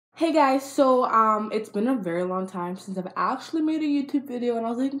Hey guys, so it's been a very long time since I've actually made a YouTube video, and I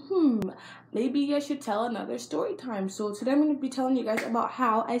was like, maybe I should tell another story time. So today I'm gonna be telling you guys about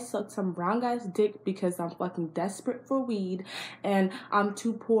how I sucked some brown guy's dick because I'm fucking desperate for weed and I'm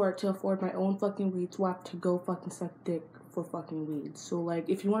too poor to afford my own fucking weed, so I have to go fucking suck dick for fucking weed. So like,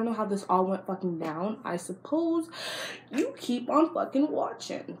 if you want to know how this all went fucking down, I suppose you keep on fucking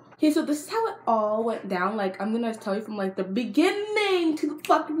watching. Okay, so this is how it all went down. Like, I'm gonna tell you from like the beginning to the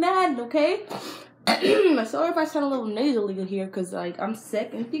fucking end, okay? Sorry if I sound a little nasally here, because like I'm sick,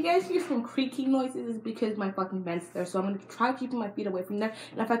 and if you guys hear some creaking noises, it's because my fucking vent's there. So I'm gonna try keeping my feet away from there,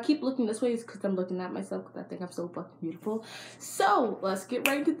 and if I keep looking this way, it's because I'm looking at myself, because I think I'm so fucking beautiful. So let's get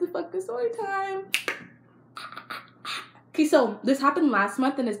right into the fucking story time. Okay, so this happened last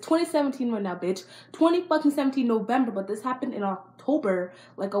month, and it's 2017 right now, bitch. 2017 November, but this happened in October,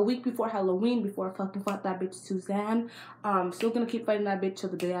 like a week before Halloween, before I fucking fought that bitch Suzanne. Still gonna keep fighting that bitch till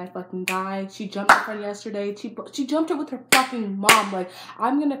the day I fucking die. She jumped my friend yesterday. She jumped her with her fucking mom. Like,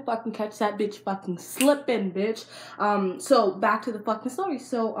 I'm gonna fucking catch that bitch fucking slipping, bitch. So back to the fucking story.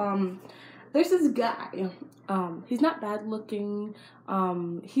 So, there's this guy. He's not bad looking.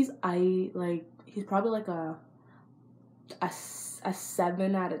 He's probably like a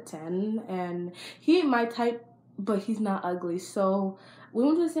 7 out of 10, and he ain't my type, but he's not ugly. So we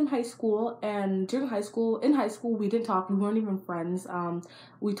went to the same high school, and in high school we didn't talk. We weren't even friends.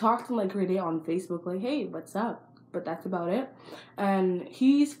 We talked in like grade 8 on Facebook, like, hey, what's up, but that's about it. And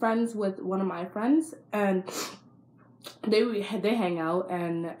he's friends with one of my friends, and they hang out,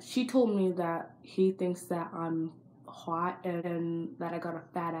 and she told me that he thinks that I'm hot and that I got a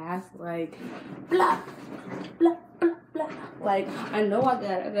fat ass, like blah blah blah blah. Like, I know I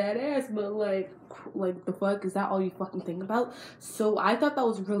got a fat ass, but like the fuck, is that all you fucking think about? So I thought that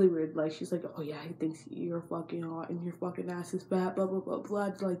was really weird. Like, she's like, oh yeah, he thinks you're fucking hot and your fucking ass is fat, blah blah blah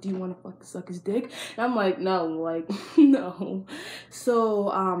blah. Like, do you want to fucking suck his dick? And I'm like, no, like no.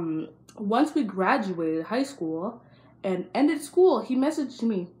 So once we graduated high school and ended school, he messaged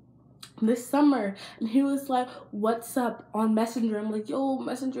me this summer, and he was like, what's up, on Messenger. I'm like, yo,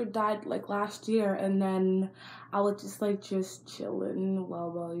 Messenger died like last year. And then I was just chilling. Well,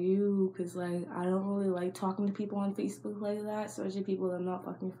 about you? Because like, I don't really like talking to people on Facebook like that, especially people that I'm not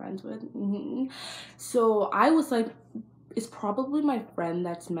fucking friends with. So I was like, it's probably my friend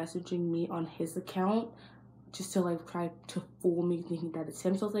that's messaging me on his account just to like try to fool me thinking that it's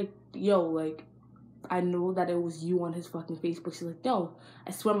him. So I was like, yo, like, I know that it was you on his fucking Facebook. She's like, no,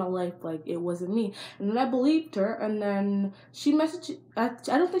 I swear on my life, like, it wasn't me. And then I believed her, and then she messaged, I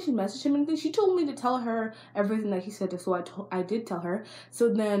don't think she messaged him anything. She told me to tell her everything that he said, so I did tell her.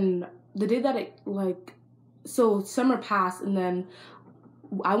 So then, the day that so summer passed, and then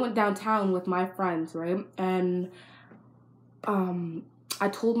I went downtown with my friends, right? And, I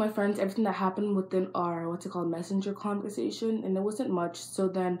told my friends everything that happened within our, messenger conversation, and it wasn't much. So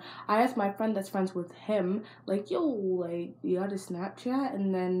then I asked my friend that's friends with him, like, yo, like, you got a Snapchat?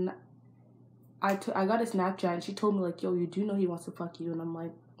 And then I got a Snapchat, and she told me, like, yo, you do know he wants to fuck you? And I'm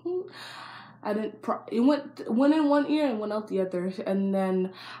like, I didn't, it went in one ear and went out the other. And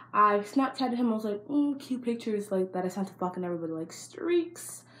then I Snapchatted him. I was like, cute pictures, like, that I sent to fucking everybody, like,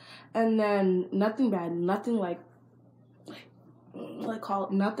 streaks. And then nothing bad, nothing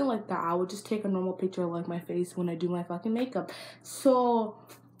nothing like that. I would just take a normal picture of like my face when I do my fucking makeup. So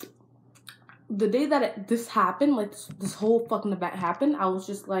the day that this happened, like this whole fucking event happened, I was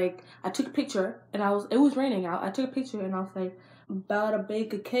just like, I took a picture, and it was raining out. I took a picture, and I was like, about to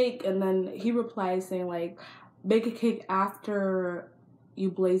bake a cake. And then he replied saying like, bake a cake after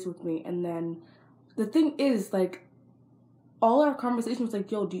you blaze with me. And then the thing is, like, all our conversation was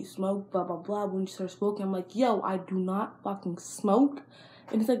like, yo, do you smoke? Blah, blah, blah. When you start smoking, I'm like, yo, I do not fucking smoke.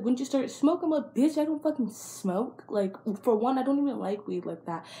 And it's like, when you start smoking, I'm like, bitch, I don't fucking smoke. Like, for one, I don't even like weed like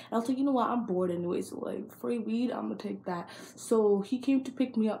that. And I was like, you know what? I'm bored anyway. So, like, free weed, I'm gonna take that. So he came to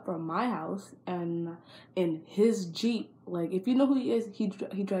pick me up from my house, and in his Jeep. Like, if you know who he is, he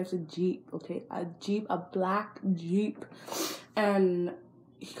drives a Jeep, okay? A black Jeep. And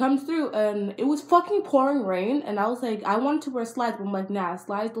he comes through, and it was fucking pouring rain, and I was like, I wanted to wear slides, but I'm like, nah,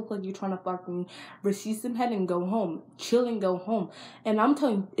 slides look like you're trying to fucking receive some head and go home, chill and go home. And I'm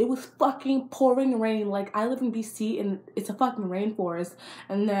telling you, it was fucking pouring rain. Like, I live in BC, and it's a fucking rainforest.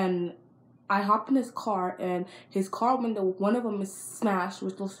 And then I hopped in his car, and his car window, one of them is smashed,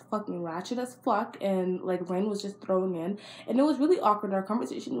 which was fucking ratchet as fuck, and like rain was just throwing in, and it was really awkward. Our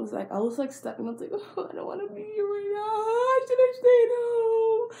conversation was like, I was like stuck, and I was like, oh, I don't want to be here right now. I should have stayed home.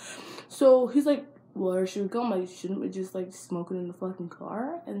 So he's like, where should we go? I'm like, shouldn't we just like smoke it in the fucking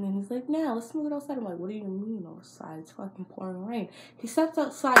car? And then he's like, nah, let's smoke it outside. I'm like, what do you mean outside? It's fucking pouring rain. He steps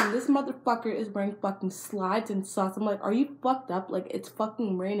outside and this motherfucker is wearing fucking slides and socks. I'm like, are you fucked up? Like, it's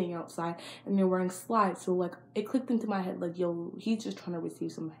fucking raining outside and you're wearing slides. So like, it clicked into my head like, yo, he's just trying to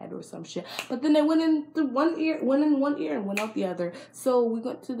receive some head or some shit. But then it went in one ear and went out the other. So we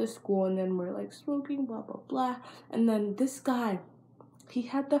went to the school and then we're like smoking, blah blah blah. And then this guy, he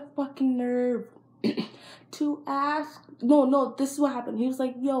had the fucking nerve to ask. No, this is what happened. He was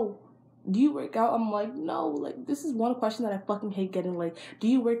like, yo, do you work out? I'm like, no. Like, this is one question that I fucking hate getting. Like, do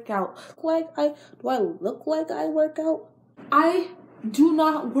you work out? Do I look like I work out? I do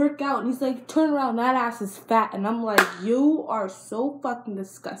not work out. And he's like, turn around, that ass is fat. And I'm like, you are so fucking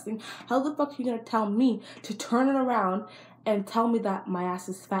disgusting. How the fuck are you gonna tell me to turn it around and tell me that my ass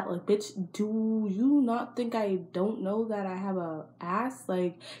is fat? Like, bitch, do you not think I don't know that I have a ass?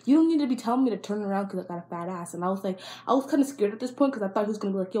 Like, you don't need to be telling me to turn around because I got a fat ass. And I was like, I was kind of scared at this point because I thought he was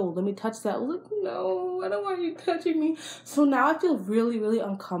going to be like, yo, let me touch that. I was like, no, I don't want you touching me. So now I feel really, really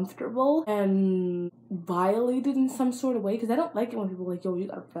uncomfortable and violated in some sort of way because I don't like it when people are like, yo, you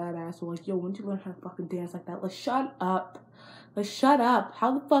got a fat ass. Or like, yo, when did you learn how to fucking dance like that? Like, shut up. Like, shut up.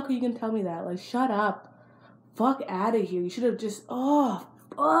 How the fuck are you going to tell me that? Like, shut up. Fuck out of here. You should have just,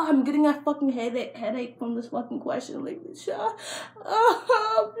 I'm getting a fucking headache from this fucking question. Like, shut up,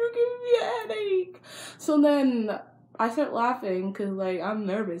 you're giving me a headache. So then I start laughing because, like, I'm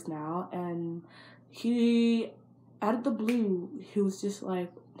nervous now. And he, out of the blue, he was just like,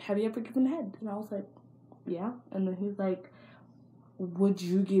 have you ever given head? And I was like, yeah. And then he's like, would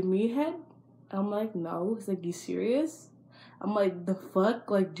you give me head? I'm like, no. He's like, you serious? I'm like, the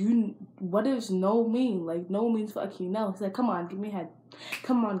fuck? Like, what does no mean? Like, no means fucking no. He's like, come on, give me head.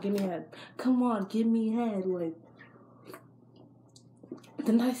 Come on, give me head. Come on, give me head. Like,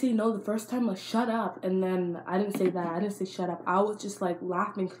 didn't I say no the first time? Like, shut up. And then I didn't say that. I didn't say shut up. I was just, like,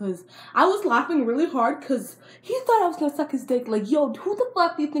 laughing because I was laughing really hard because he thought I was going to suck his dick. Like, yo, who the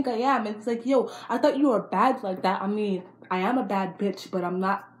fuck do you think I am? And he's like, yo, I thought you were bad like that. I mean, I am a bad bitch, but I'm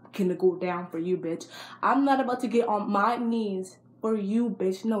not gonna go down for you, bitch. I'm not about to get on my knees for you,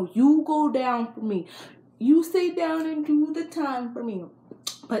 bitch. No, you go down for me. You stay down and do the time for me.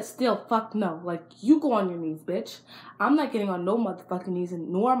 But still, fuck no. Like, you go on your knees, bitch. I'm not getting on no motherfucking knees, and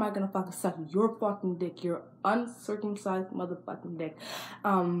nor am I gonna fucking suck your fucking dick, your uncircumcised motherfucking dick.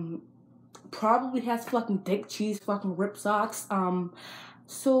 Probably has fucking dick cheese, fucking rip socks.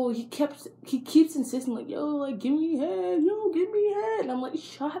 So he keeps insisting, like, yo, like, give me head, yo, give me head. And I'm like,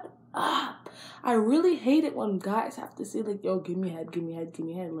 shut up. I really hate it when guys have to say, like, yo, give me head, give me head, give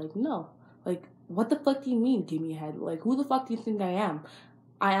me head. Like, no. Like, what the fuck do you mean, give me head? Like, who the fuck do you think I am?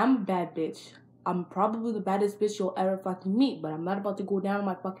 I am a bad bitch. I'm probably the baddest bitch you'll ever fucking meet, but I'm not about to go down on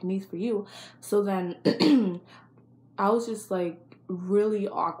my fucking knees for you. So then I was just, like, really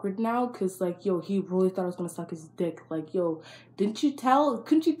awkward now because, like, yo, he really thought I was gonna suck his dick. Like, yo, couldn't you tell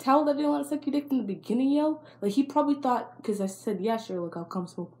that I didn't want to suck your dick from the beginning, yo? Like, he probably thought, because I said, yeah, sure, like, I'll come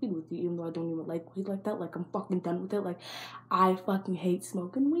smoke weed with you, even though I don't even like weed like that. Like, I'm fucking done with it. Like, I fucking hate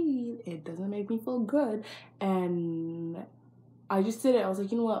smoking weed. It doesn't make me feel good. And I just did it. I was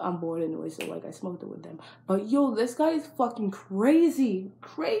like, you know what? I'm bored anyway, so, like, I smoked it with them. But, yo, this guy is fucking crazy.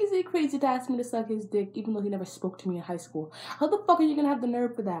 Crazy to ask me to suck his dick, even though he never spoke to me in high school. How the fuck are you gonna have the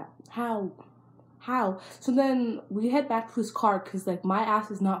nerve for that? How? So then we head back to his car, because, like, my ass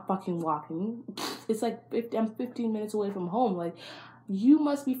is not fucking walking. It's like, I'm 15 minutes away from home. Like, you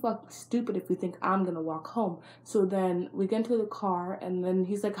must be fucking stupid if you think I'm gonna walk home. So then we get into the car, and then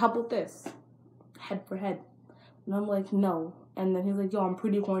he's like, how about this? Head for head. And I'm like, no. And then he's like, yo, I'm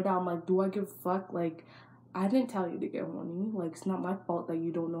pretty horned out. I'm like, do I give a fuck? Like, I didn't tell you to get horny. Like, it's not my fault that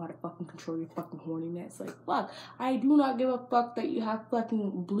you don't know how to fucking control your fucking horniness. Like, fuck. I do not give a fuck that you have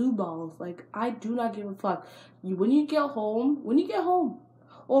fucking blue balls. Like, I do not give a fuck. When you get home,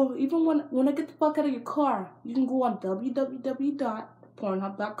 or even when I get the fuck out of your car, you can go on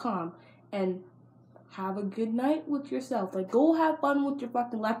www.pornhub.com and have a good night with yourself. Like, go have fun with your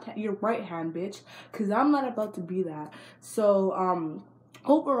fucking your right hand, bitch. Because I'm not about to be that. So,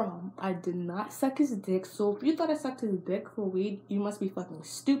 overall, I did not suck his dick. So, if you thought I sucked his dick for weed, you must be fucking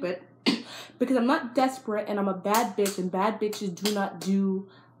stupid. Because I'm not desperate, and I'm a bad bitch. And bad bitches do not do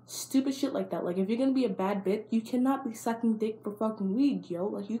stupid shit like that. Like, if you're gonna be a bad bitch, you cannot be sucking dick for fucking weed, yo.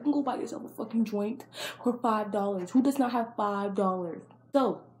 Like, you can go buy yourself a fucking joint for $5. Who does not have $5?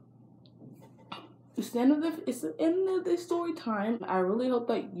 So, it's the end of the story time. I really hope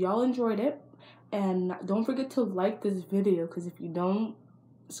that y'all enjoyed it. And don't forget to like this video, because if you don't,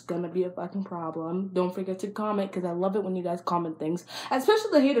 it's gonna be a fucking problem. Don't forget to comment, because I love it when you guys comment things.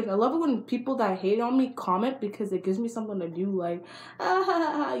 Especially the haters. I love it when people that hate on me comment, because it gives me something to do. Like,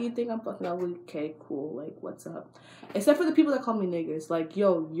 you think I'm fucking ugly? Okay, cool. Like, what's up? Except for the people that call me niggers. Like,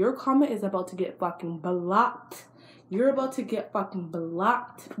 yo, your comment is about to get fucking blocked. You're about to get fucking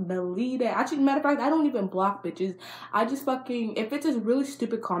blocked. Believe it. Actually, matter of fact, I don't even block bitches. I just fucking, if it's a really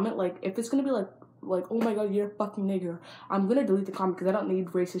stupid comment, like, if it's gonna be like, oh my god, you're a fucking nigger, I'm gonna delete the comment, because I don't need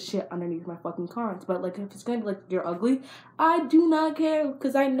racist shit underneath my fucking comments. But like, if it's gonna be like, you're ugly, I do not care,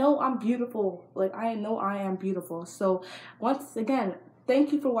 because I know I'm beautiful. Like, I know I am beautiful. So once again,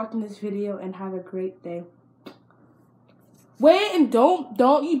 thank you for watching this video, and have a great day. Wait, and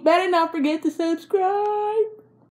don't you better not forget to subscribe.